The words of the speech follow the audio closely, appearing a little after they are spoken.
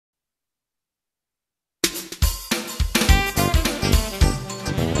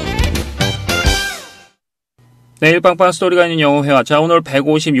내일 빵빵 스토리가 있는 영어회화. 자, 오늘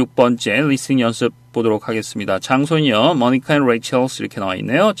 156번째 리스닝 연습 보도록 하겠습니다. 장소는요, 모니카 and Rachel's 이렇게 나와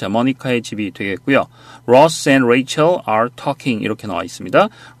있네요. 자, 모니카의 집이 되겠고요. Ross and Rachel are talking 이렇게 나와 있습니다.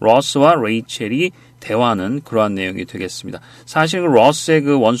 로스와 레이첼이 대화하는 그러한 내용이 되겠습니다. 사실 로스의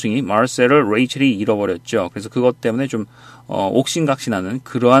그 원숭이 마르셀을 레이첼이 잃어버렸죠. 그래서 그것 때문에 좀 옥신각신하는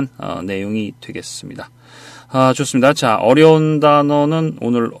그러한 내용이 되겠습니다. 좋습니다. 자, 어려운 단어는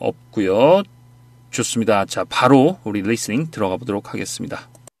오늘 없고요. 좋습니다. 자, 바로 우리 리스닝 들어가 보도록 하겠습니다.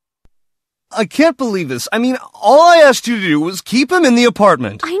 I can't believe this. I mean, all I asked you to do was keep him in the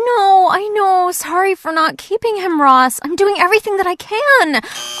apartment. I know. Sorry for not keeping him, Ross. I'm doing everything that I can.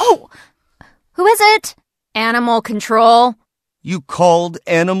 Oh, who is it? Animal control. You called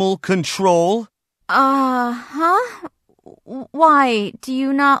animal control? Huh? Why? Do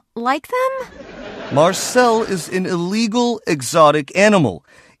you not like them? Marcel is an illegal exotic animal.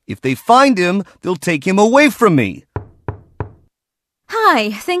 If they find him, they'll take him away from me.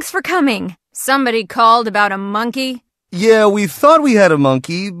 Hi, thanks for coming. Somebody called about a monkey. Yeah, we thought we had a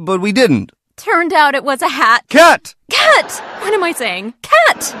monkey, but we didn't. Turned out it was a hat. Cat! Cat! What am I saying?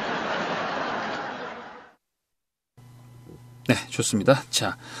 Cat! 네, 좋습니다.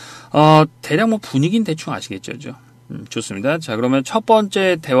 자, 대략 뭐 분위기는 대충 아시겠죠? 좋습니다. 자, 그러면 첫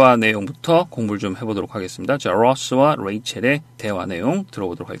번째 대화 내용부터 공부를 좀 해보도록 하겠습니다. 자, 로스와 레이첼의 대화 내용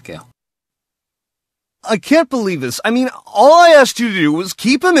들어보도록 할게요. I can't believe this. I mean, all I asked you to do was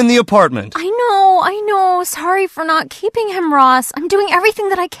keep him in the apartment. I know. Sorry for not keeping him, Ross. I'm doing everything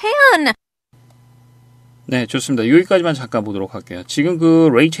that I can. 네, 좋습니다. 여기까지만 잠깐 보도록 할게요. 지금 그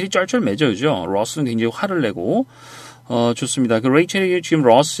레이첼이 쩔쩔매죠, 그죠? 로스는 굉장히 화를 내고, 좋습니다. 그 레이첼이 지금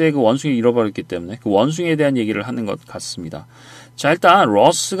로스의 그 원숭이를 잃어버렸기 때문에 그 원숭이에 대한 얘기를 하는 것 같습니다. 자, 일단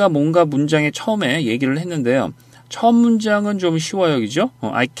로스가 뭔가 문장에 처음에 얘기를 했는데요. 첫 문장은 좀 쉬워요, 그죠?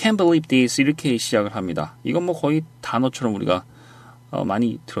 I can't believe this 이렇게 시작을 합니다. 이건 뭐 거의 단어처럼 우리가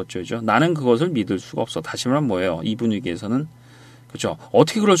많이 들었죠, 그죠? 나는 그것을 믿을 수가 없어. 다시 말하면 뭐예요? 이 분위기에서는 그렇죠.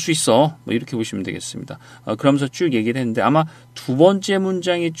 어떻게 그럴 수 있어? 뭐 이렇게 보시면 되겠습니다. 그러면서 쭉 얘기를 했는데 아마 두 번째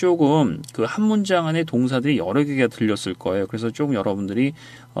문장이 조금 그 한 문장 안에 동사들이 여러 개가 들렸을 거예요. 그래서 조금 여러분들이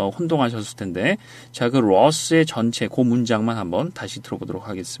혼동하셨을 텐데 자, 그 로스의 전체 그 문장만 한번 다시 들어보도록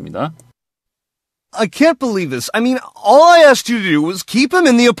하겠습니다. I can't believe this. I mean, all I asked you to do was keep him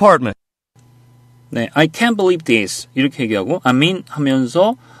in the apartment. 네, I can't believe this 이렇게 얘기하고 I mean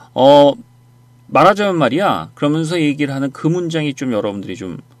하면서 말하자면 말이야 그러면서 얘기를 하는 그 문장이 좀 여러분들이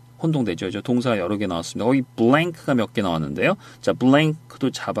좀 혼동되죠. 동사가 여러 개 나왔습니다. 거기 blank가 몇 개 나왔는데요. 자,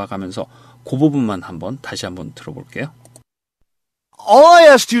 blank도 잡아가면서 그 부분만 다시 한번 들어볼게요. All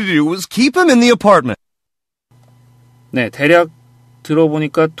I asked you to do was keep him in the apartment. 네, 대략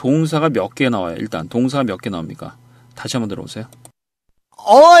들어보니까 동사가 몇 개 나와요. 일단 동사가 몇 개 나옵니까? 다시 한번 들어보세요.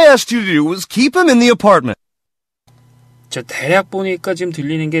 All I asked you to do was keep him in the apartment. 자, 대략 보니까 지금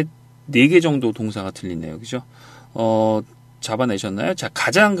들리는 게 4개 정도 동사가 들리네요. 그죠? 잡아내셨나요? 자,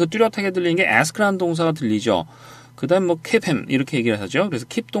 가장 그 뚜렷하게 들리는 게 ask라는 동사가 들리죠. 그 다음 뭐 keep him 이렇게 얘기를 하죠. 그래서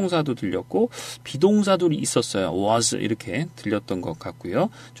keep 동사도 들렸고 비동사도 있었어요. was 이렇게 들렸던 것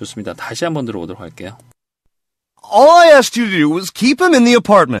같고요. 좋습니다. 다시 한번 들어보도록 할게요. All I asked you to do was keep him in the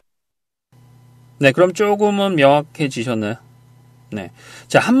apartment. 네, 그럼 조금은 명확해지셨나요? 네.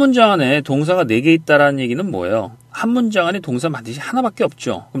 자, 한 문장 안에 동사가 4개 있다라는 얘기는 뭐예요? 한 문장 안에 동사 반드시 하나밖에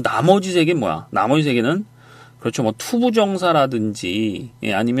없죠. 그럼 나머지 3개는 뭐야? 나머지 3개는 그렇죠. 뭐 투부정사라든지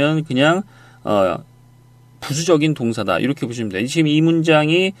아니면 그냥 부수적인 동사다. 이렇게 보시면 돼요. 지금 이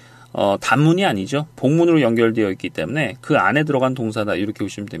문장이 단문이 아니죠. 복문으로 연결되어 있기 때문에 그 안에 들어간 동사다. 이렇게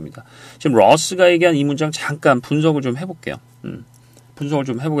보시면 됩니다. 지금 러스가 얘기한 이 문장 잠깐 분석을 좀 해볼게요. 분석을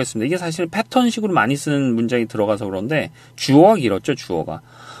좀 해보겠습니다. 이게 사실 패턴식으로 많이 쓰는 문장이 들어가서 그런데 주어가 길었죠. 주어가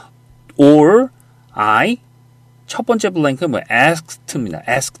or, I 첫 번째 블랭크는 뭐 asked입니다.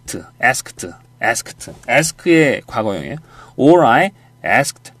 ask의 과거형이에요. or I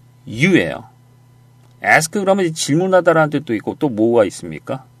asked you예요. ask 그러면 질문하다라는 뜻도 있고 또 뭐가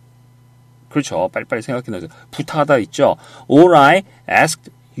있습니까? 그렇죠. 빨리빨리 생각해내세요. 부탁하다 있죠. or I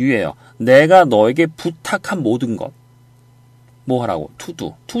asked you예요. 내가 너에게 부탁한 모든 것. 뭐 하라고? to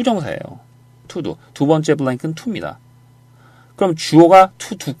do. 투정사예요. to do. 두 번째 블랭크는 to입니다. 그럼 주어가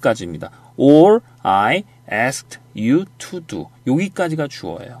to do까지입니다. or I asked you to do. 여기까지가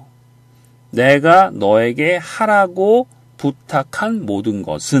주어예요. 내가 너에게 하라고 부탁한 모든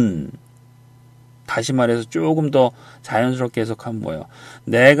것은 다시 말해서 조금 더 자연스럽게 해석하면 뭐예요?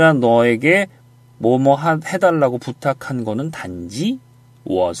 내가 너에게 뭐뭐 해달라고 부탁한 거는 단지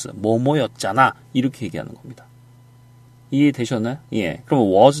was, 뭐뭐였잖아. 이렇게 얘기하는 겁니다. 이해되셨나요? 예. 그럼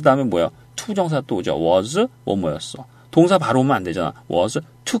was 다음에 뭐야? to 정사 또 오죠. was, 뭐뭐였어. 동사 바로 오면 안 되잖아. was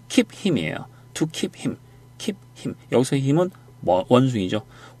to keep him이에요. to keep him. keep 힘. 여기서 힘은 뭐 원숭이죠.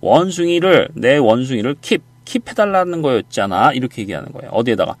 내 원숭이를 keep 해달라는 거였잖아. 이렇게 얘기하는 거예요.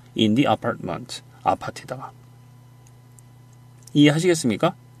 어디에다가? In the apartment. 아파트에다가.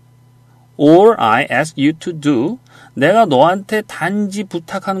 이해하시겠습니까? All I ask you to do. 내가 너한테 단지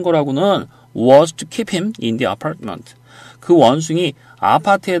부탁한 거라고는 was to keep him in the apartment. 그 원숭이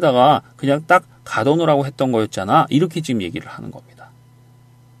아파트에다가 그냥 딱 가둬놓으라고 했던 거였잖아. 이렇게 지금 얘기를 하는 겁니다.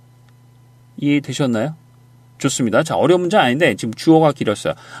 이해되셨나요? 좋습니다. 자, 어려운 문제 아닌데 지금 주어가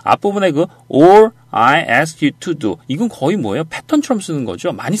길었어요. 앞부분에 그 all I ask you to do. 이건 거의 뭐예요? 패턴처럼 쓰는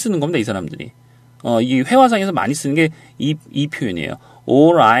거죠. 많이 쓰는 겁니다. 이 사람들이. 이 회화상에서 많이 쓰는 게 이 표현이에요.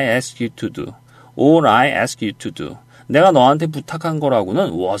 All I ask you to do. All I ask you to do. 내가 너한테 부탁한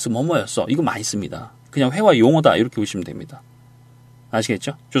거라고는 was 뭐뭐였어. 이거 많이 씁니다. 그냥 회화 용어다. 이렇게 보시면 됩니다.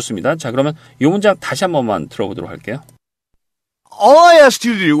 아시겠죠? 좋습니다. 자, 그러면 이 문장 다시 한 번만 들어보도록 할게요. All I asked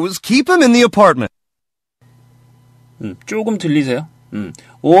you to do was keep him in the apartment. 조금 들리세요?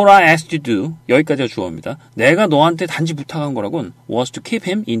 All I asked you to do. 여기까지가 주어입니다. 내가 너한테 단지 부탁한 거라고는 was to keep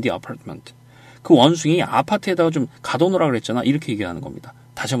him in the apartment. 그 원숭이 아파트에다가 좀 가둬놓으라 그랬잖아. 이렇게 얘기하는 겁니다.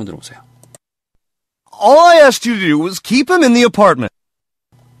 다시 한번 들어보세요. All I asked you to do was keep him in the apartment.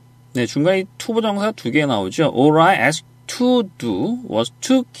 네, 중간에 to 부정사 2개 나오죠. All I asked to do was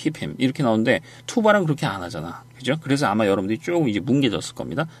to keep him. 이렇게 나오는데 to 발음 그렇게 안 하잖아. 그죠? 그래서 아마 여러분들이 조금 이제 뭉개졌을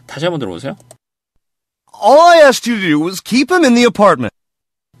겁니다. 다시 한번 들어보세요. All I asked you to do was keep him in the apartment.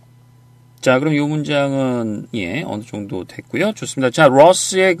 자, 그럼 이 문장은 어느 정도 됐고요. 좋습니다. 자,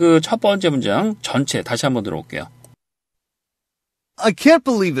 로스의 그 첫 번째 문장 전체 다시 한번 들어볼게요. I can't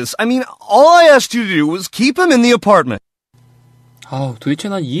believe this. I mean, all I asked you to do was keep him in the apartment. 도대체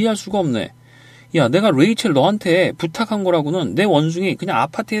난 이해할 수가 없네. 야, 내가 레이첼 너한테 부탁한 거라고는 내 원숭이 그냥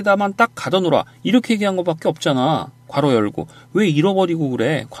아파트에다만 딱 가둬놓으라. 이렇게 얘기한 것밖에 없잖아. 괄호 열고. 왜 잃어버리고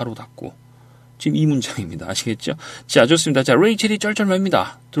그래? 괄호 닫고. 지금 이 문장입니다. 아시겠죠? 자, 좋습니다. 자, 레이첼이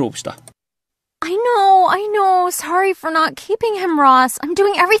쩔쩔맵니다. 들어봅시다. I know. Sorry for not keeping him, Ross. I'm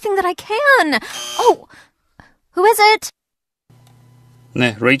doing everything that I can. Oh, who is it?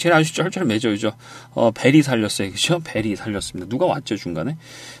 네, 레이첼이 아주 쩔쩔매죠. 벨이 살렸어요. 그죠? 벨이 살렸습니다. 누가 왔죠, 중간에?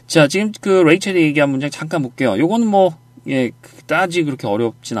 자, 지금 그 레이첼이 얘기한 문장 잠깐 볼게요. 요거는 그다지 그렇게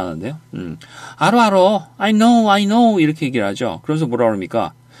어렵진 않은데요. 알아. I know. 이렇게 얘기를 하죠. 그래서 뭐라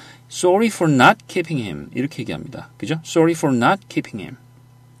그럽니까? Sorry for not keeping him. 이렇게 얘기합니다. 그죠? Sorry for not keeping him.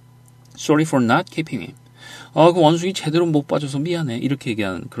 Sorry for not keeping him. 그 원숭이 제대로 못 봐줘서 미안해. 이렇게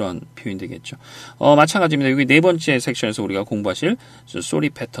얘기하는 그런 표현이 되겠죠. 마찬가지입니다. 여기 네 번째 섹션에서 우리가 공부하실 sorry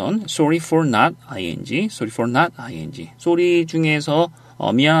패턴. Sorry for not ing. Sorry for not ing. sorry 중에서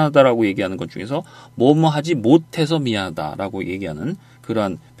미안하다라고 얘기하는 것 중에서 뭐뭐 하지 못해서 미안하다라고 얘기하는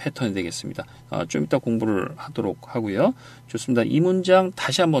그런 패턴이 되겠습니다. 좀 이따 공부를 하도록 하고요. 좋습니다. 이 문장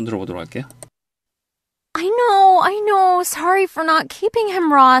다시 한번 들어보도록 할게요. I know. Sorry for not keeping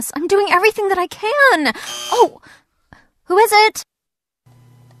him, Ross. I'm doing everything that I can. Oh, who is it?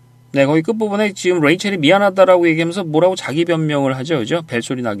 네, 거기 끝부분에 지금 레이첼이 미안하다라고 얘기하면서 뭐라고 자기 변명을 하죠. 그죠?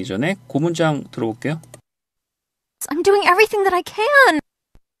 벨소리 나기 전에 그 문장 들어볼게요. I'm doing everything that I can.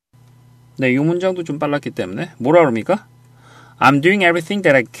 네, 이 문장도 좀 빨랐기 때문에 뭐라 그럽니까? I'm doing everything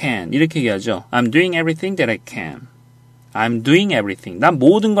that I can. 이렇게 얘기하죠. I'm doing everything that I can. I'm doing everything. 난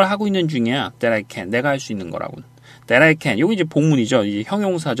모든 걸 하고 있는 중이야. That I can. 내가 할 수 있는 거라고는. That I can. 여기 이제 복문이죠. 이제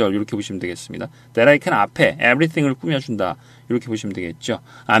형용사절 이렇게 보시면 되겠습니다. That I can 앞에 everything을 꾸며준다. 이렇게 보시면 되겠죠.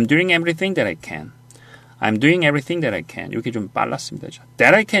 I'm doing everything that I can. I'm doing everything that I can. 이렇게 좀 빨랐습니다.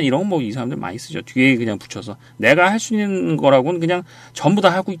 That I can 이런 거 이 사람들 많이 쓰죠. 뒤에 그냥 붙여서 내가 할 수 있는 거라고는 그냥 전부 다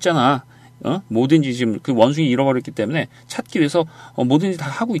하고 있잖아. 뭐든지 지금 그 원숭이 잃어버렸기 때문에 찾기 위해서 뭐든지 다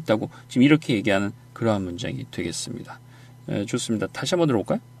하고 있다고 지금 이렇게 얘기하는 그러한 문장이 되겠습니다. 네, 좋습니다. 다시 한번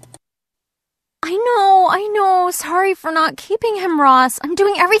들어볼까요? I know. Sorry for not keeping him, Ross. I'm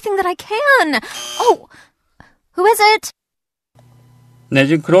doing everything that I can. Oh, who is it? 네,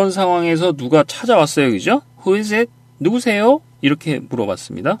 지금 그런 상황에서 누가 찾아왔어요, 그죠? Who is it? 누구세요? 이렇게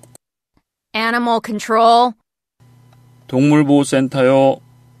물어봤습니다. Animal control. 동물보호센터요.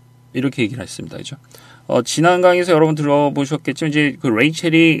 이렇게 얘기를 했습니다, 그죠? 지난 강의에서 여러분 들어보셨겠지만 이제 그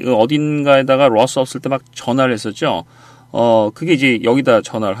레이첼이 어딘가에다가 로스 없을 때 막 전화를 했었죠. 그게 이제 여기다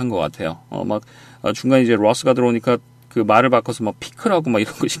전화를 한 것 같아요. 중간에 이제 로스가 들어오니까 그 말을 바꿔서 막 피클하고 막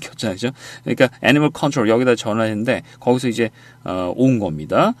이런 거 시켰잖아요. 그죠? 그러니까 애니멀 컨트롤 여기다 전화했는데 거기서 이제 온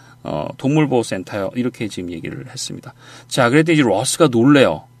겁니다. 동물보호센터요. 이렇게 지금 얘기를 했습니다. 자, 그랬더니 이제 로스가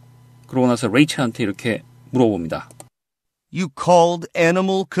놀래요. 그러고 나서 레이첼한테 이렇게 물어봅니다. You called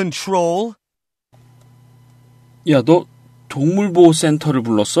animal control? 야, 너 동물보호센터를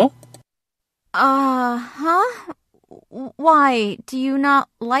불렀어? Huh? Why? Do you not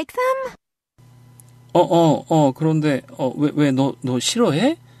like them? 그런데, 왜 너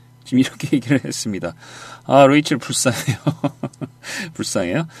싫어해? 지금 이렇게 얘기를 했습니다. 아, 레이첼 불쌍해요.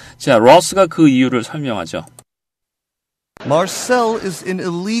 불쌍해요. 자, 로스가 그 이유를 설명하죠. Marcel is an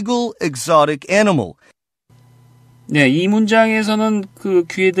illegal exotic animal. 네, 이 문장에서는 그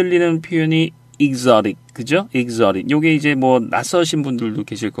귀에 들리는 표현이 exotic, 그죠? exotic. 요게 이제 뭐 낯서신 분들도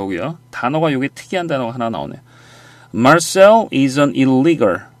계실 거고요. 단어가 요게 특이한 단어가 하나 나오네요. Marcel is an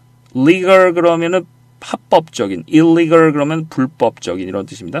illegal. legal 그러면은 합법적인, illegal 그러면 불법적인 이런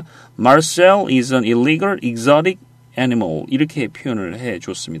뜻입니다. Marcel is an illegal exotic animal. 이렇게 표현을 해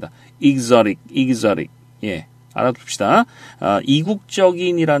줬습니다. exotic. 예. 알아둡시다.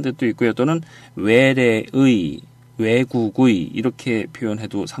 이국적인이라는 뜻도 있고요. 또는 외래의, 외국의 이렇게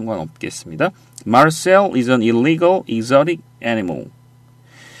표현해도 상관없겠습니다. Marcel is an illegal exotic animal.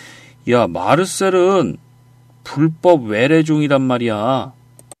 야, 마르셀은 불법 외래종이란 말이야.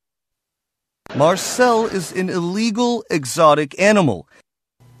 Marcel is an illegal exotic animal.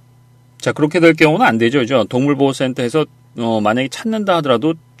 자, 그렇게 될 경우는 안 되죠. 그죠? 동물보호센터에서 만약에 찾는다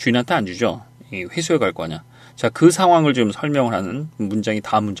하더라도 주인한테 안 주죠. 회수해 갈 거 아니야. 자, 그 상황을 좀 설명을 하는 문장이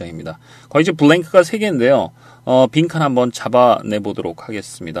다음 문장입니다. 거의 이제 블랭크가 3개인데요. 빈칸 한번 잡아내 보도록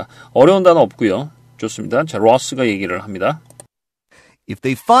하겠습니다. 어려운 단어 없고요. 좋습니다. 자, 로스가 얘기를 합니다. If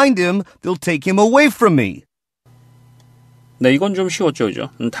they find him, they'll take him away from me. 네, 이건 좀 쉬웠죠, 그죠?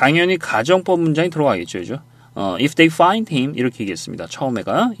 당연히 가정법 문장이 들어가겠죠, 그죠? If they find him 이렇게 얘기했습니다.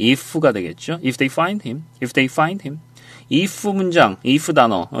 처음에가 if가 되겠죠. If they find him, if they find him. if 문장, if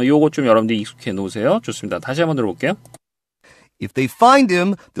단어, 요거 좀 여러분들이 익숙해 놓으세요. 좋습니다. 다시 한번 들어볼게요. If they find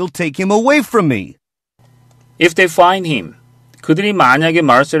him, they'll take him away from me. If they find him. 그들이 만약에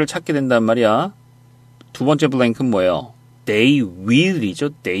마르셀을 찾게 된단 말이야. 두 번째 블랭크는 뭐예요? They will이죠.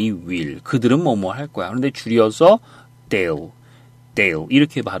 They will. 그들은 뭐뭐 할 거야. 그런데 줄여서 they'll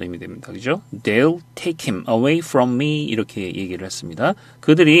이렇게 발음이 됩니다. 그죠? They'll take him away from me 이렇게 얘기를 했습니다.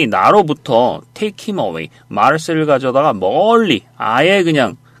 그들이 나로부터 take him away 마르셀을 가져다가 멀리 아예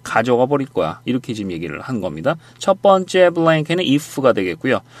그냥 가져가 버릴 거야. 이렇게 지금 얘기를 한 겁니다. 첫 번째 블랭크는 if가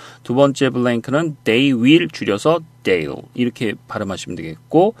되겠고요. 두 번째 블랭크는 they will 줄여서 they'll 이렇게 발음하시면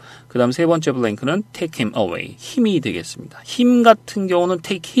되겠고 그 다음 세 번째 블랭크는 take him away 힘이 되겠습니다. 힘 같은 경우는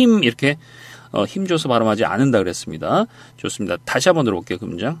take him 이렇게 힘줘서 발음하지 않는다 그랬습니다. 좋습니다. 다시 한번 들어볼게요. 그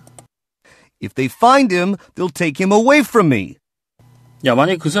문장. If they find him, they'll take him away from me. 야,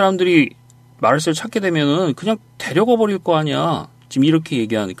 만약에 그 사람들이 마르셀을 찾게 되면은 그냥 데려가 버릴 거 아니야. 지금 이렇게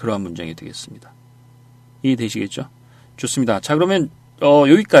얘기한 그러한 문장이 되겠습니다. 이해되시겠죠? 좋습니다. 자, 그러면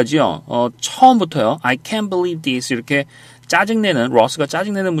여기까지요. 처음부터요. I can't believe this 이렇게 짜증내는 로스가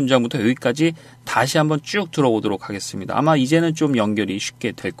짜증내는 문장부터 여기까지 다시 한번 쭉 들어보도록 하겠습니다. 아마 이제는 좀 연결이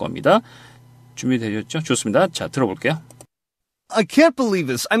쉽게 될 겁니다. 준비되셨죠? 좋습니다. 자, 들어볼게요. I can't believe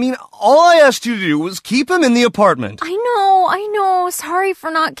this. I mean, all I asked you to do was keep him in the apartment. I know. Sorry for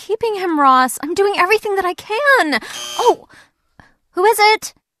not keeping him, Ross. I'm doing everything that I can. Oh, who is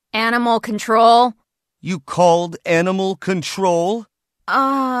it? Animal control. You called animal control?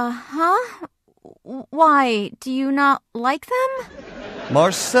 Huh? Why? Do you not like them?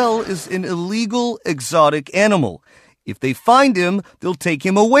 Marcel is an illegal exotic animal. If they find him, they'll take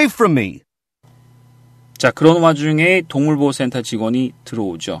him away from me. 자, 그런 와중에 동물보호센터 직원이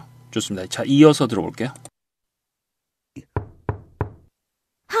들어오죠. 좋습니다. 자, 이어서 들어볼게요.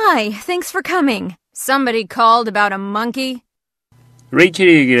 Hi, thanks for coming. Somebody called about a monkey.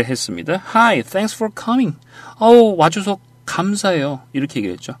 레이첼이 얘기를 했습니다. Hi, thanks for coming. 와줘서 감사해요. 이렇게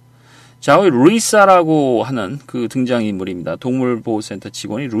얘기를 했죠. 자, 루이사라고 하는 그 등장인물입니다. 동물보호센터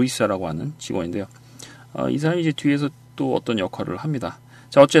직원이 루이사라고 하는 직원인데요. 이 사람이 이제 뒤에서 또 어떤 역할을 합니다.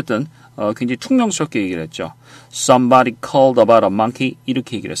 자, 어쨌든 굉장히 퉁명스럽게 얘기를 했죠. Somebody called about a monkey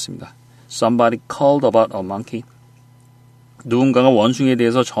이렇게 얘기를 했습니다. Somebody called about a monkey. 누군가가 원숭이에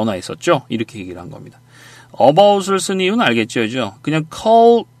대해서 전화했었죠. 이렇게 얘기를 한 겁니다. about을 쓴 이유는 알겠죠, 그죠? 그냥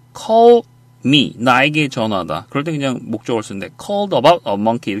call me 나에게 전화다. 그럴 때 그냥 목적을 쓰는데 called about a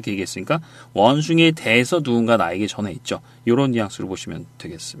monkey 이렇게 얘기했으니까 원숭이에 대해서 누군가 나에게 전화했죠. 이런 뉘앙스로 보시면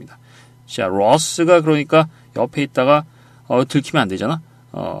되겠습니다. 자, 로스가 그러니까 옆에 있다가 들키면 안 되잖아.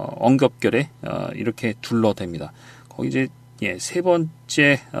 엉겹결에 이렇게 둘러댑니다. 거기 이제 세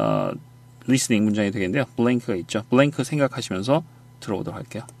번째 리스닝 문장이 되겠는데요. 블랭크가 있죠. 블랭크 생각하시면서 들어보도록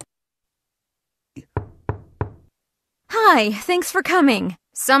할게요. Hi, thanks for coming.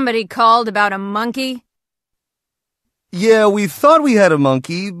 Somebody called about a monkey. Yeah, we thought we had a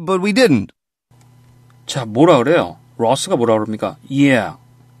monkey, but we didn't. 자, 뭐라 그래요? 로스가 뭐라 그럽니까? Yeah,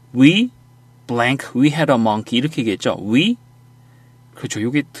 we had a monkey 이렇게 얘기했죠. We 그렇죠.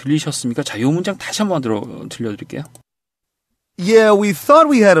 이게 들리셨습니까? 자, 이 문장 다시 한번 들려드릴게요. Yeah, we thought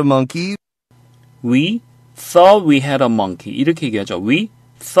we had a monkey. We thought we had a monkey. 이렇게 얘기하죠. We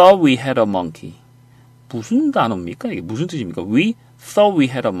thought we had a monkey. 무슨 단어입니까? 이게 무슨 뜻입니까? We thought we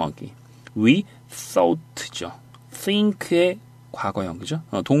had a monkey. We thought죠. think의 과거형, 그죠?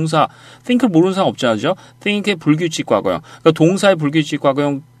 동사, think를 모르는 사람 없잖아요. think의 불규칙 과거형. 그러니까 동사의 불규칙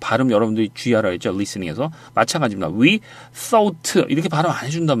과거형 발음 여러분들이 주의하라 했죠. listening에서. 마찬가지입니다. We thought. 이렇게 발음 안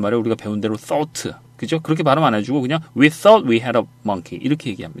해준단 말이에요. 우리가 배운 대로 thought. 그죠? 그렇게 발음 안 해주고 그냥 we thought we had a monkey. 이렇게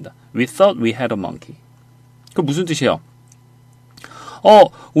얘기합니다. We thought we had a monkey. 그 무슨 뜻이에요?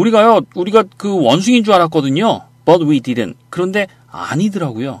 우리가 그 원숭이인 줄 알았거든요. But we didn't. 그런데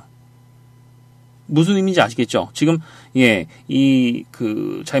아니더라고요. 무슨 의미인지 아시겠죠? 지금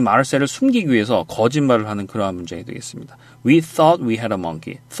자기 말세를 숨기기 위해서 거짓말을 하는 그러한 문장이 되겠습니다. We thought we had a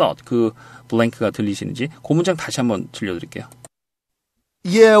monkey. thought 그 블랭크가 들리시는지 그 문장 다시 한번 들려드릴게요.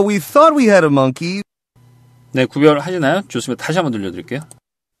 Yeah, we thought we had a monkey. 네, 구별하시나요? 좋습니다. 다시 한번 들려드릴게요.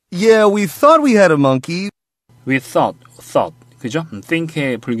 Yeah, we thought we had a monkey. We thought. 그죠?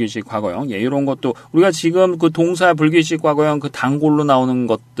 think의 불규칙 과거형. 이런 것도 우리가 지금 그 동사 불규칙 과거형 그 단골로 나오는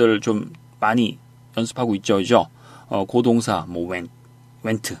것들 좀 많이 연습하고 있죠, 그죠? 고동사,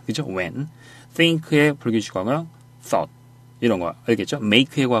 went, 그죠? when. think의 불규칙 과거형, thought. 이런 거, 알겠죠?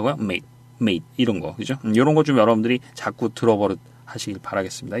 make의 과거형, made. 이런 거, 그죠? 이런 거 좀 여러분들이 자꾸 들어버릇 하시길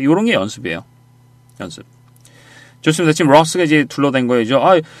바라겠습니다. 이런 게 연습이에요. 연습. 좋습니다. 지금 러스가 이제 둘러댄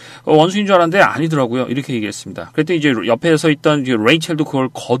거예요. 원숭이인 줄 알았는데 아니더라고요. 이렇게 얘기했습니다. 그랬더니 이제 옆에 서 있던 레이첼도 그걸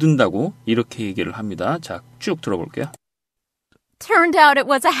거둔다고 이렇게 얘기를 합니다. 자, 쭉 들어볼게요. Turned out it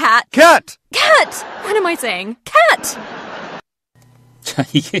was a hat. Cat! Cat! What am I saying? Cat! 자,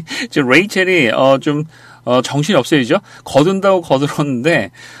 이게 레이첼이 좀 정신이 없어요, 그죠? 거둔다고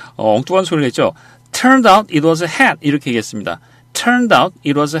거들었는데 엉뚱한 소리를 했죠. Turned out it was a hat 이렇게 얘기했습니다. Turned out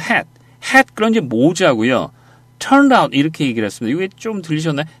it was a hat. hat 그런 이제 모자고요. Turned out 이렇게 얘기를 했습니다. 이게 좀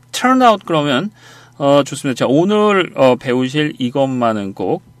들리셨나요? Turned out 그러면 좋습니다. 자, 오늘 배우실 이것만은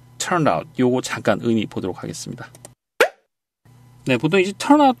꼭 turned out 요거 잠깐 의미 보도록 하겠습니다. 네, 보통 이제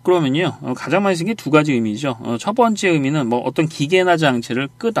turn out 그러면요. 가장 많이 쓰는 게 두 가지 의미죠. 첫 번째 의미는 뭐 어떤 기계나 장치를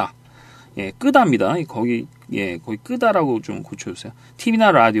끄다. 끄다입니다. 거기 끄다라고 좀 고쳐주세요.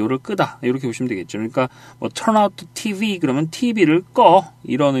 TV나 라디오를 끄다. 이렇게 보시면 되겠죠. 그러니까 뭐 turn out TV 그러면 TV를 꺼.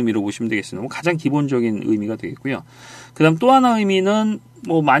 이런 의미로 보시면 되겠습니다. 가장 기본적인 의미가 되겠고요. 그 다음 또 하나 의미는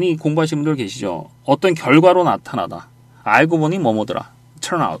뭐 많이 공부하신 분들 계시죠. 어떤 결과로 나타나다. 알고 보니 뭐뭐더라.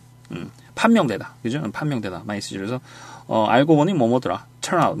 turn out. 판명되다. 그죠? 판명되다. 많이 쓰죠. 그래서 알고 보니 뭐뭐더라.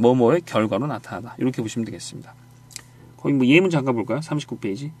 turn out. 뭐뭐의 결과로 나타나다. 이렇게 보시면 되겠습니다. 거기 뭐 예문 잠깐 볼까요?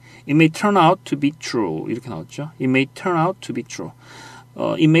 39페이지. It may turn out to be true. 이렇게 나왔죠. It may turn out to be true.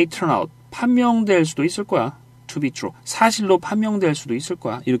 It may turn out. 판명될 수도 있을 거야. To be true. 사실로 판명될 수도 있을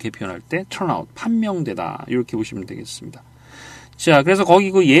거야. 이렇게 표현할 때 turn out. 판명되다. 이렇게 보시면 되겠습니다. 자, 그래서 거기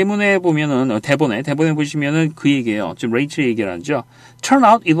그 예문에 보면은 대본에 보시면은 그 얘기예요. 지금 레이첼 얘기를 하죠. Turn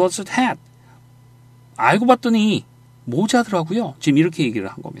out it was a hat. 알고 봤더니 모자더라고요. 지금 이렇게 얘기를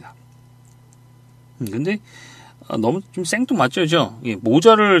한 겁니다. 근데 너무 좀 생뚱맞죠?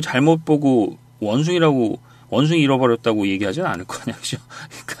 모자를 잘못 보고 원숭이 잃어버렸다고 얘기하지는 않을 거 아니야, 그죠?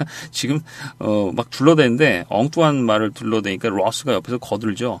 그러니까 지금 막 둘러대는데 엉뚱한 말을 둘러대니까 러스가 옆에서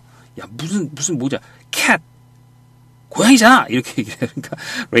거들죠. 야, 무슨 모자? cat. 고양이잖아. 이렇게 얘기를 해요. 그러니까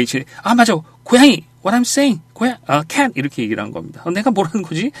레이첼이 맞아. 고양이. What I'm saying. cat 이렇게 얘기를 한 겁니다. 내가 뭐라는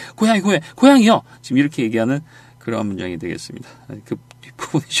거지? 고양이요. 지금 이렇게 얘기하는 그런 문장이 되겠습니다. 그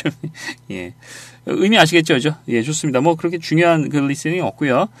부분이 좀 의미 아시겠죠, 그죠? 좋습니다. 뭐 그렇게 중요한 그 리스닝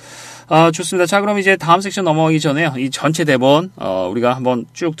없고요. 좋습니다. 자, 그럼 이제 다음 섹션 넘어가기 전에요. 이 전체 대본 우리가 한번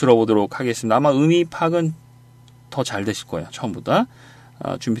쭉 들어보도록 하겠습니다. 아마 의미 파악은 더 잘 되실 거예요. 처음보다.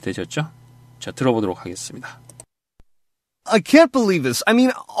 준비되셨죠? 자, 들어보도록 하겠습니다. I can't believe this. I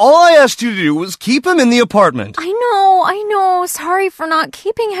mean, all I asked you to do was keep him in the apartment. I know. Sorry for not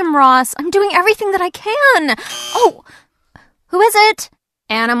keeping him, Ross. I'm doing everything that I can. Oh, who is it?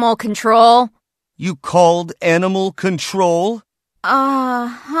 Animal control. You called animal control?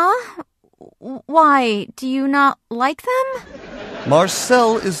 Huh? Why? Do you not like them?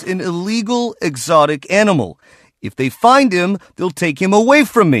 Marcel is an illegal exotic animal. If they find him, they'll take him away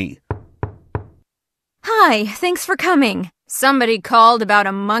from me. Hi, thanks for coming. Somebody called about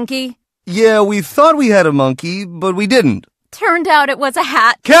a monkey. Yeah, we thought we had a monkey, but we didn't. Turned out it was a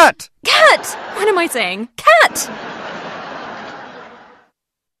hat. Cat! Cat! What am I saying? Cat!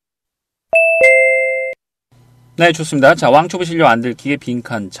 네, 좋습니다. 자, 왕초보 실력 안 들키게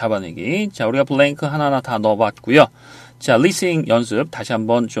빈칸 잡아내기. 자, 우리가 블랭크 하나하나 다 넣어봤고요. 자, 리스닝 연습 다시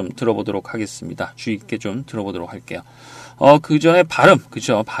한번 좀 들어보도록 하겠습니다. 주의 있게 좀 들어보도록 할게요. 그 전에 발음,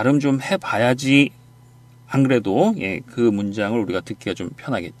 그죠? 발음 좀 해봐야지 안 그래도 그 문장을 우리가 듣기가 좀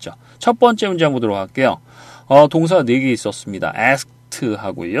편하겠죠. 첫 번째 문장 보도록 할게요. 동사가 4개 있었습니다. asked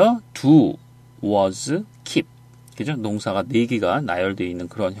하고요. do, was, keep. 그죠? 동사가 4개가 나열되어 있는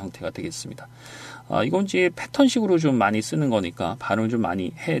그런 형태가 되겠습니다. 이건 이제 패턴식으로 좀 많이 쓰는 거니까 발음을 좀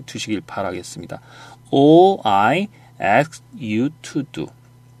많이 해 두시길 바라겠습니다. All I ask you to do.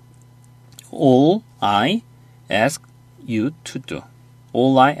 All I ask you to do.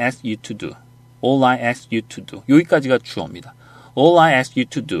 All I ask you to do. All I ask you to do. 여기까지가 주어입니다. All I asked you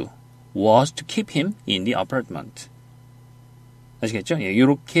to do was to keep him in the apartment. 아시겠죠?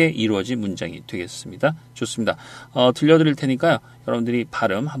 이렇게 이루어진 문장이 되겠습니다. 좋습니다. 들려드릴 테니까요. 여러분들이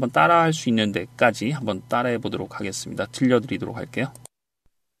발음 한번 따라할 수 있는 데까지 한번 따라해 보도록 하겠습니다. 들려드리도록 할게요.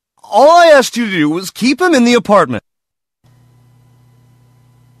 All I asked you to do was keep him in the apartment.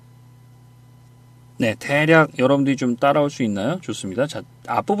 네, 대략 여러분들이 좀 따라올 수 있나요? 좋습니다. 자,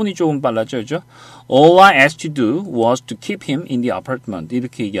 앞부분이 조금 빨랐죠, 그죠? All I asked you to do was to keep him in the apartment.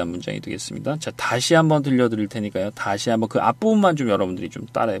 이렇게 얘기한 문장이 되겠습니다. 자, 다시 한번 들려드릴 테니까요. 다시 한번 그 앞부분만 좀 여러분들이 좀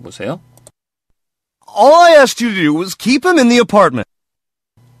따라해 보세요. All I asked you to do was keep him in the apartment.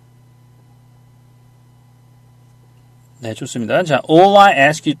 네, 좋습니다. 자, all I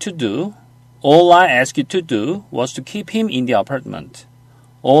asked you to do, all I asked you to do was to keep him in the apartment.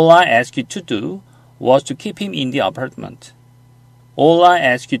 All I asked you to do was to keep him in the apartment. All I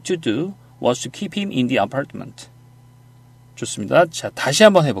asked you to do was to keep him in the apartment. 좋습니다. 자, 다시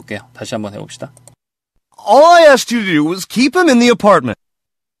한번 해볼게요. 다시 한번 해봅시다. All I asked you to do was keep him in the apartment.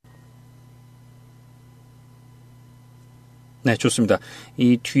 네, 좋습니다.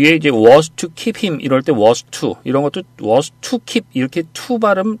 이 뒤에 이제 was to keep him 이럴 때 was to 이런 것도 was to keep 이렇게 to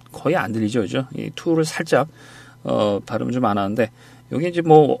발음 거의 안 들리죠, 그죠? 이 to를 살짝 발음 좀 안 하는데 여기 이제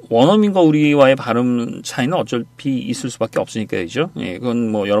뭐 원어민과 우리와의 발음 차이는 어차피 있을 수밖에 없으니까요, 그죠? 예, 그건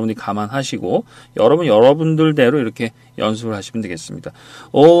뭐 여러분들이 감안하시고 여러분들대로 이렇게 연습을 하시면 되겠습니다.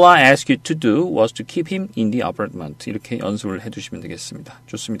 All I asked you to do was to keep him in the apartment. 이렇게 연습을 해두시면 되겠습니다.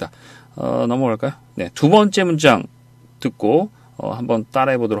 좋습니다. 넘어갈까요? 네, 두 번째 문장 듣고 한번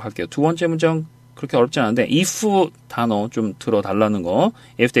따라해 보도록 할게요. 두 번째 문장 그렇게 어렵지 않은데 if 단어 좀 들어달라는 거.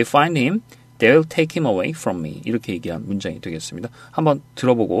 If they find him, they'll take him away from me. 이렇게 얘기한 문장이 되겠습니다. 한번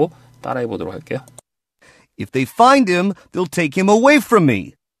들어보고 따라해 보도록 할게요. If they find him, they'll take him away from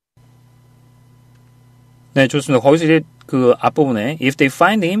me. 네, 좋습니다. 거기서 이제 그 앞부분에 if they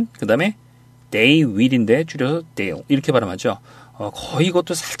find him, 그 다음에 they will인데 줄여서 they'll 이렇게 발음하죠. 거의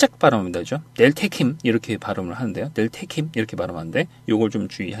이것도 살짝 발음합니다. 그죠? They'll take him 이렇게 발음을 하는데요. They'll take him 이렇게 발음하는데 요걸 좀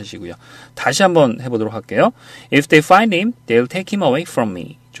주의하시고요. 다시 한번 해보도록 할게요. If they find him, they'll take him away from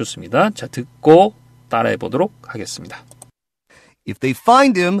me. 좋습니다. 자, 듣고 따라해 보도록 하겠습니다. If they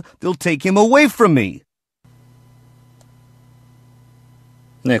find him, they'll take him away from me.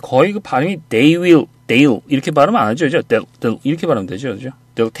 네, 거의 그 발음이 they will, they'll 이렇게 발음 안 하죠. 그죠? They'll 이렇게 발음 되죠. 그죠?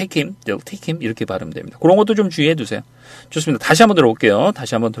 They'll take him 이렇게 발음 됩니다. 그런 것도 좀 주의해 두세요. 좋습니다. 다시 한번 들어볼게요.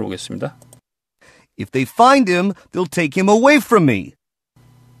 다시 한번 들어보겠습니다. If they find him, they'll take him away from me.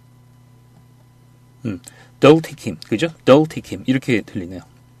 They'll take him. 그죠? They'll take him. 이렇게 들리네요.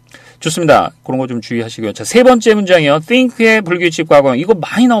 좋습니다. 그런 거 좀 주의하시고요. 자, 세 번째 문장이요. think의 불규칙 과거형. 이거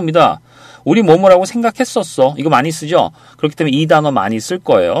많이 나옵니다. 우리 뭐뭐라고 생각했었어. 이거 많이 쓰죠? 그렇기 때문에 이 단어 많이 쓸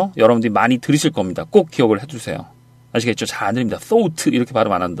거예요. 여러분들이 많이 들으실 겁니다. 꼭 기억을 해두세요. 아시겠죠? 잘 안 들립니다. thought 이렇게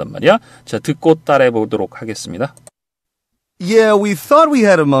발음 안 한단 말이야. 자, 듣고 따라해 보도록 하겠습니다. Yeah, we thought we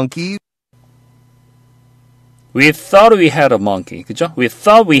had a monkey. We thought we had a monkey. 그죠? We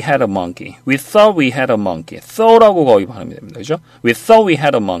thought we had a monkey. We thought we had a monkey. thought라고 거의 발음이 됩니다. 그죠? We thought we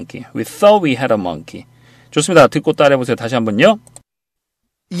had a monkey. We thought we had a monkey. 좋습니다. 듣고 따라해 보세요. 다시 한번요.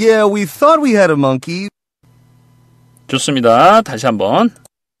 Yeah, we thought we had a monkey. 좋습니다. 다시 한번.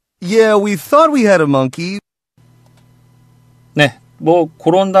 Yeah, we thought we had a monkey. 네. 뭐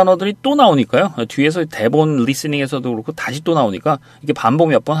그런 단어들이 또 나오니까요. 뒤에서 대본 리스닝에서도 그렇고 다시 또 나오니까 이게 반복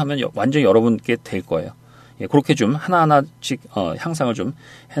몇 번 하면 완전히 여러분께 될 거예요. 예, 그렇게 좀 하나하나씩 향상을 좀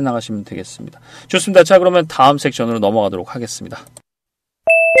해나가시면 되겠습니다. 좋습니다. 자, 그러면 다음 섹션으로 넘어가도록 하겠습니다.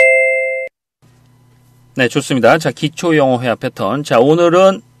 네, 좋습니다. 자, 기초 영어 회화 패턴. 자,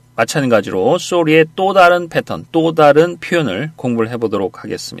 오늘은 마찬가지로 sorry의 또 다른 패턴, 또 다른 표현을 공부를 해보도록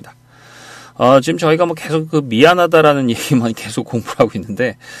하겠습니다. 지금 저희가 뭐 계속 그 미안하다라는 얘기만 계속 공부를 하고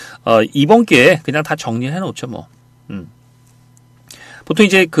있는데, 이번 기회에 그냥 다 정리해 놓죠, 뭐. 보통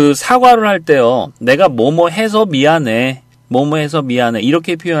이제 그 사과를 할 때요, 내가 뭐뭐 해서 미안해, 뭐뭐 해서 미안해,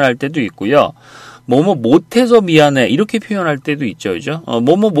 이렇게 표현할 때도 있고요. 뭐뭐 못해서 미안해, 이렇게 표현할 때도 있죠, 그죠?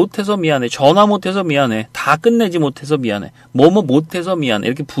 뭐뭐 못해서 미안해, 전화 못해서 미안해, 다 끝내지 못해서 미안해, 뭐뭐 못해서 미안해,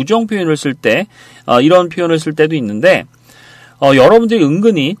 이렇게 부정 표현을 쓸 때, 이런 표현을 쓸 때도 있는데, 여러분들이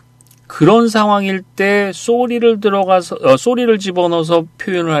은근히 그런 상황일 때 소리를 집어넣어서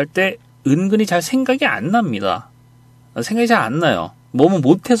표현을 할 때 은근히 잘 생각이 안 납니다. 생각이 잘 안 나요. 뭐뭐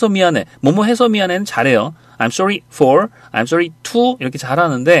못해서 미안해. 뭐뭐 해서 미안해는 잘해요. I'm sorry for, I'm sorry to 이렇게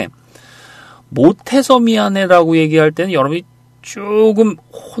잘하는데 못해서 미안해라고 얘기할 때는 여러분이 조금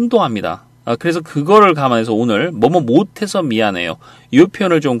혼동합니다. 그래서 그거를 감안해서 오늘 뭐뭐 못해서 미안해요. 이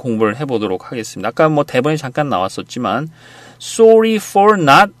표현을 좀 공부를 해보도록 하겠습니다. 아까 뭐 대본에 잠깐 나왔었지만 sorry for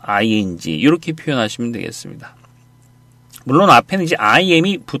not ing 이렇게 표현하시면 되겠습니다. 물론 앞에는 이제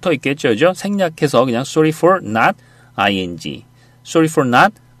IM이 붙어 있겠죠. 그죠? 생략해서 그냥 sorry for not ing, sorry for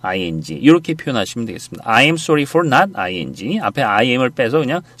not ing 이렇게 표현하시면 되겠습니다. I am sorry for not ing 앞에 IM을 빼서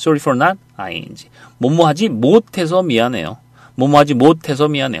그냥 sorry for not ing 뭐뭐하지 못해서 미안해요. 뭐뭐하지 못해서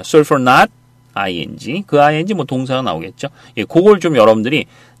미안해요. sorry for not ing 그 ing 뭐 동사가 나오겠죠. 예, 그걸 좀 여러분들이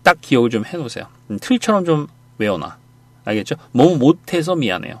딱 기억을 좀 해놓으세요. 틀처럼 좀 외워놔. 알겠죠? 뭐뭐 못해서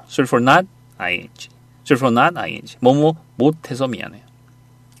미안해요. sorry for not ing sorry for not ing 뭐뭐 못해서 미안해요.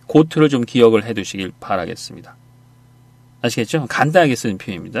 그 틀을 좀 기억을 해두시길 바라겠습니다. 아시겠죠? 간단하게 쓰는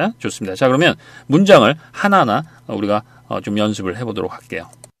표현입니다. 좋습니다. 자, 그러면 문장을 하나하나 우리가 좀 연습을 해보도록 할게요.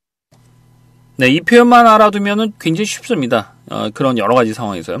 네, 이 표현만 알아두면 굉장히 쉽습니다. 그런 여러 가지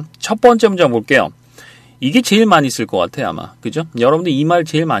상황에서요. 첫 번째 문장 볼게요. 이게 제일 많이 쓸 것 같아요, 아마. 그죠? 여러분들 이 말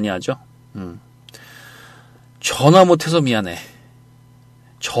제일 많이 하죠? 전화 못해서 미안해.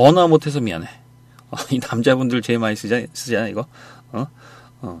 전화 못해서 미안해. 이 남자분들 제일 많이 쓰잖아, 이거.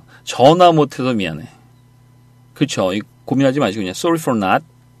 전화 못해서 미안해. 그쵸? 고민하지 마시고 그냥 sorry for not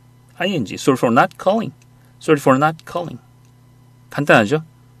ing, sorry for not calling, sorry for not calling. 간단하죠?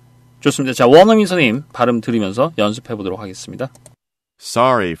 좋습니다. 자, 원어민 선생님 발음 들으면서 연습해 보도록 하겠습니다.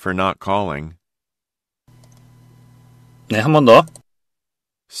 Sorry for not calling. 네, 한 번 더.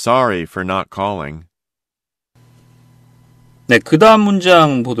 Sorry for not calling. 네, 그 다음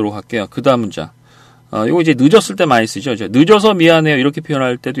문장 보도록 할게요. 그 다음 문장. 이거 이제 늦었을 때 많이 쓰죠. 늦어서 미안해요. 이렇게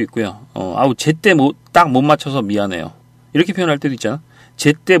표현할 때도 있고요. 제때 딱 못 맞춰서 미안해요. 이렇게 표현할 때도 있잖아.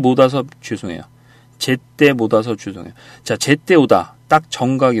 제때 못 와서 죄송해요. 제때 못 와서 죄송해요. 자, 제때 오다. 딱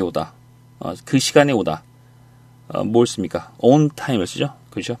정각에 오다. 그 시간에 오다. 뭘 씁니까? on time을 쓰죠.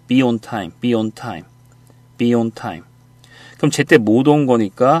 그렇죠? be on time, be on time, be on time. 그럼 제때 못 온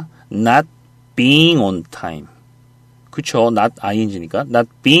거니까 not being on time. 그렇죠? not ing니까 not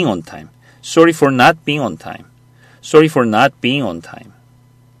being on time. Sorry for not being on time. Sorry for not being on time.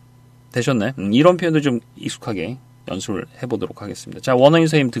 되셨네? 이런 표현도 좀 익숙하게 연습을 해보도록 하겠습니다. 자, 원어민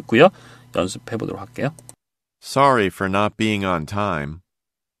선생님 듣고요. 연습해보도록 할게요. Sorry for not being on time.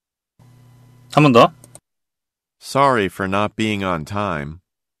 한 번 더. Sorry for not being on time.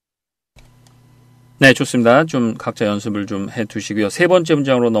 네, 좋습니다. 좀 각자 연습을 좀 해두시고요. 세 번째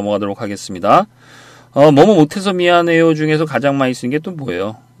문장으로 넘어가도록 하겠습니다. 뭐뭐 못해서 미안해요 중에서 가장 많이 쓰는 게 또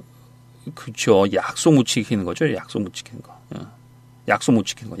뭐예요? 그쵸. 약속 못 지키는 거죠. 약속 못 지키는 거. 약속 못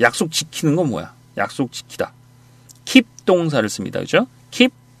지키는 거. 약속 지키는 건 뭐야? 약속 지키다. keep 동사를 씁니다. 그죠?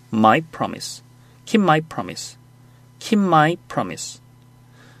 keep my promise. keep my promise. keep my promise.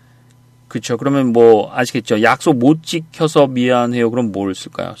 그쵸. 그러면 뭐 아시겠죠? 약속 못 지켜서 미안해요. 그럼 뭘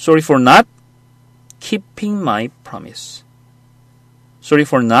쓸까요? Sorry for not keeping my promise. Sorry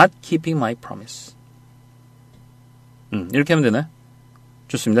for not keeping my promise. 이렇게 하면 되나요?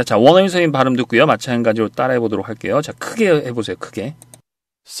 좋습니다. 자, 원어민 선생님 발음 듣고요. 마찬가지로 따라해 보도록 할게요. 자, 크게 해보세요. 크게.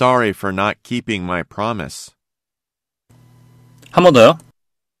 Sorry for not keeping my promise. 한 번 더요.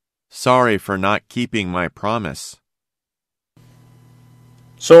 Sorry for not keeping my promise.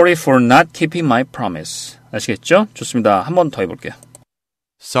 Sorry for not keeping my promise. 아시겠죠? 좋습니다. 한 번 더 해볼게요.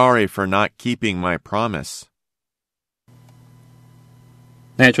 Sorry for not keeping my promise.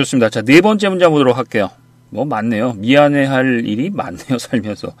 네, 좋습니다. 자, 네 번째 문장 보도록 할게요. 뭐 많네요. 미안해할 일이 많네요.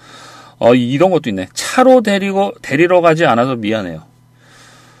 살면서. 이런 것도 있네. 차로 데리러 가지 않아서 미안해요.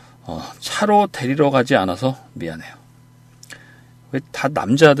 차로 데리러 가지 않아서 미안해요. 왜 다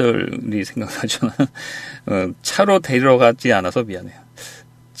남자들이 생각나죠? 차로 데리러 가지 않아서 미안해요.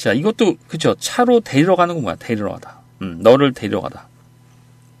 자, 이것도 그쵸. 차로 데리러 가는 건 뭐야? 데리러 가다. 너를 데리러 가다.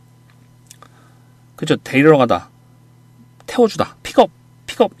 그쵸. 데리러 가다. 태워주다. 픽업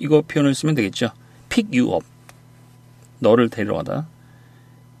이거 표현을 쓰면 되겠죠. pick you up. 너를 데리러 가다.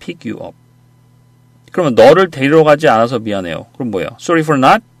 pick you up. 그러면 너를 데리러 가지 않아서 미안해요. 그럼 뭐예요? Sorry for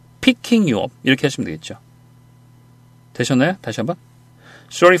not picking you up. 이렇게 하시면 되겠죠. 되셨나요? 다시 한번.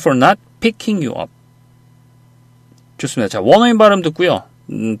 Sorry for not picking you up. 좋습니다. 자, 원어민 발음 듣고요.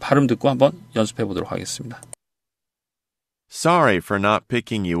 발음 듣고 한번 연습해 보도록 하겠습니다. Sorry for not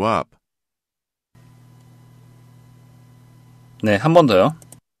picking you up. 네, 한 번 더요.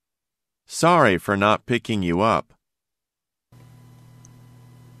 Sorry for not picking you up.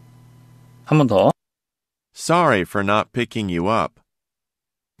 한 번 더. Sorry for not picking you up.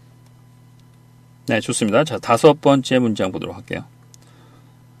 네, 좋습니다. 자, 5번째 문장 보도록 할게요.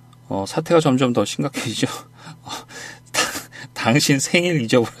 사태가 점점 더 심각해지죠. 당신 생일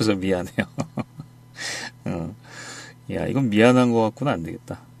잊어버려서 미안해요. 야, 이건 미안한 것 같고는 안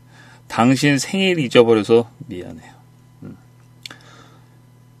되겠다. 당신 생일 잊어버려서 미안해요.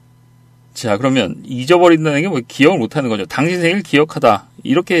 자, 그러면 잊어버린다는 게 뭐 기억을 못하는 거죠. 당신 생일 기억하다.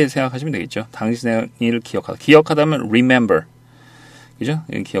 이렇게 생각하시면 되겠죠. 당신 생일을 기억하다. 기억하다면 remember. 그죠?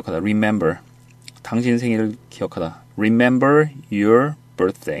 기억하다. remember. 당신 생일을 기억하다. Remember your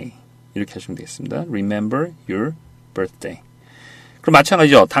birthday. 이렇게 하시면 되겠습니다. Remember your birthday. 그럼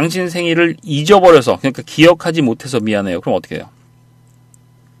마찬가지죠. 당신 생일을 잊어버려서, 그러니까 기억하지 못해서 미안해요. 그럼 어떻게 해요?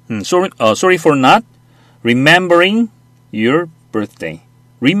 Sorry for not remembering your birthday.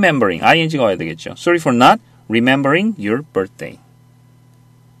 Remembering, ing가 와야 되겠죠. Sorry for not remembering your birthday.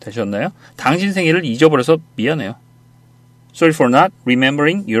 되셨나요? 당신 생일을 잊어버려서 미안해요. Sorry for not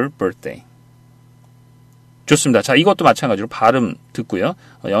remembering your birthday. 좋습니다. 자, 이것도 마찬가지로 발음 듣고요.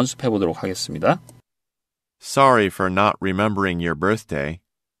 연습해 보도록 하겠습니다. Sorry for not remembering your birthday.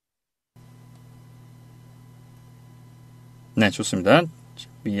 네, 좋습니다.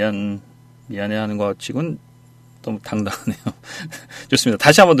 미안해하는 것 치곤 너무 당당하네요. 좋습니다.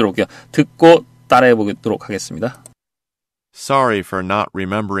 다시 한번 들어볼게요. 듣고 따라해 보도록 하겠습니다. Sorry for not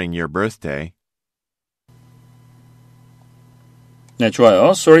remembering your birthday. 네, 좋아요.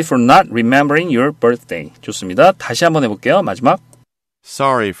 Sorry for not remembering your birthday. 좋습니다. 다시 한번 해볼게요. 마지막.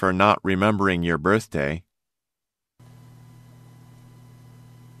 Sorry for not remembering your birthday.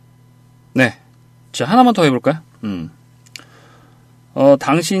 네. 자, 하나만 더 해볼까요?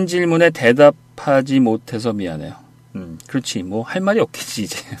 당신 질문에 대답하지 못해서 미안해요. 그렇지. 뭐, 할 말이 없겠지,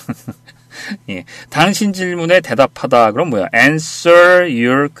 이제. 예. 당신 질문에 대답하다. 그럼 뭐야? Answer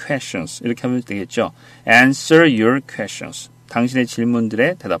your questions. 이렇게 하면 되겠죠. Answer your questions. 당신의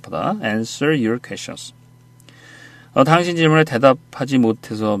질문들에 대답하다. Answer your questions. 당신 질문에 대답하지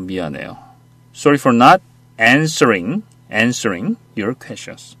못해서 미안해요. Sorry for not answering your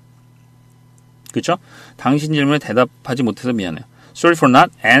questions. 그렇죠? 당신 질문에 대답하지 못해서 미안해요. Sorry for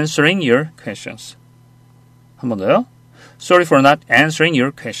not answering your questions. 한 번 더요. Sorry for not answering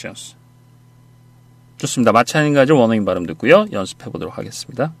your questions. 좋습니다. 마찬가지로 원어민 발음 듣고요. 연습해 보도록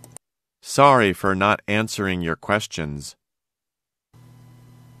하겠습니다. Sorry for not answering your questions.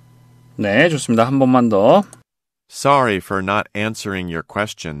 네, 좋습니다. 한 번만 더. Sorry for not answering your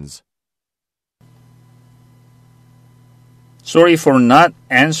questions. Sorry for not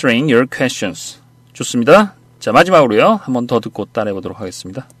answering your questions. 좋습니다. 자, 마지막으로요. 한 번 더 듣고 따라해 보도록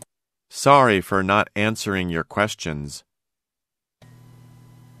하겠습니다. Sorry for not answering your questions.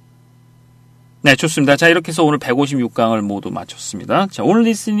 네, 좋습니다. 자, 이렇게 해서 오늘 156강을 모두 마쳤습니다. 자, 오늘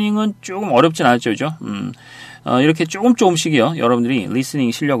리스닝은 조금 어렵진 않았죠, 그죠? 이렇게 조금씩이요. 여러분들이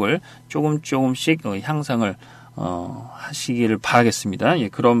리스닝 실력을 조금씩 향상을 하시기를 바라겠습니다. 예,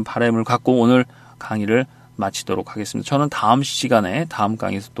 그런 바람을 갖고 오늘 강의를 마치도록 하겠습니다. 저는 다음 시간에 다음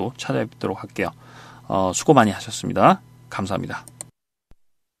강의에서 또 찾아뵙도록 할게요. 수고 많이 하셨습니다. 감사합니다.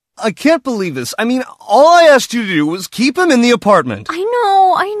 I can't believe this. I mean, all I asked you to do was keep him in the apartment. I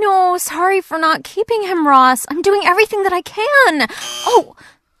know. Sorry for not keeping him, Ross. I'm doing everything that I can. Oh,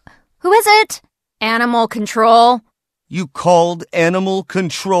 who is it? Animal control. You called animal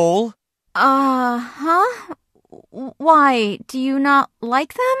control? Huh? Why? Do you not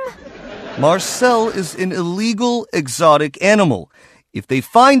like them? Marcel is an illegal exotic animal. If they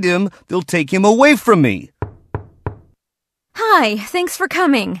find him, they'll take him away from me. Hi, thanks for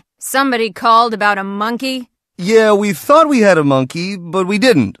coming. Somebody called about a monkey. Yeah, we thought we had a monkey, but we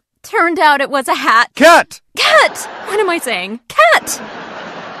didn't. Turned out it was a hat. Cat! Cat! What am I saying? Cat!